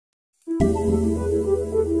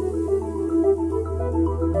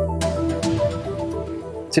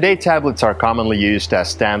Today, tablets are commonly used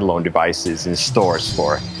as standalone devices in stores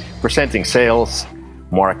for presenting sales,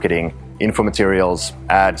 marketing, info materials,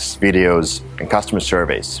 ads, videos, and customer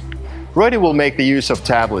surveys. Roidu will make the use of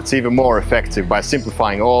tablets even more effective by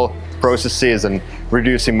simplifying all processes and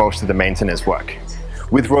reducing most of the maintenance work.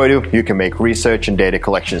 With Roidu, you can make research and data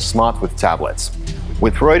collection smart with tablets.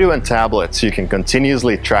 With Roidu and tablets, you can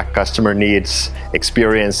continuously track customer needs,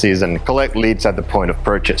 experiences, and collect leads at the point of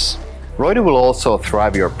purchase. Roidu will also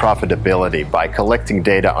thrive your profitability by collecting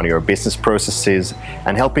data on your business processes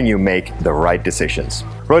and helping you make the right decisions.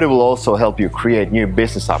 Roidu will also help you create new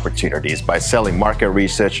business opportunities by selling market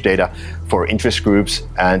research data for interest groups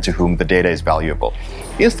and to whom the data is valuable.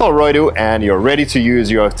 Install Roidu and you're ready to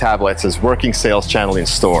use your tablets as working sales channel in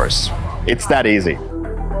stores. It's that easy.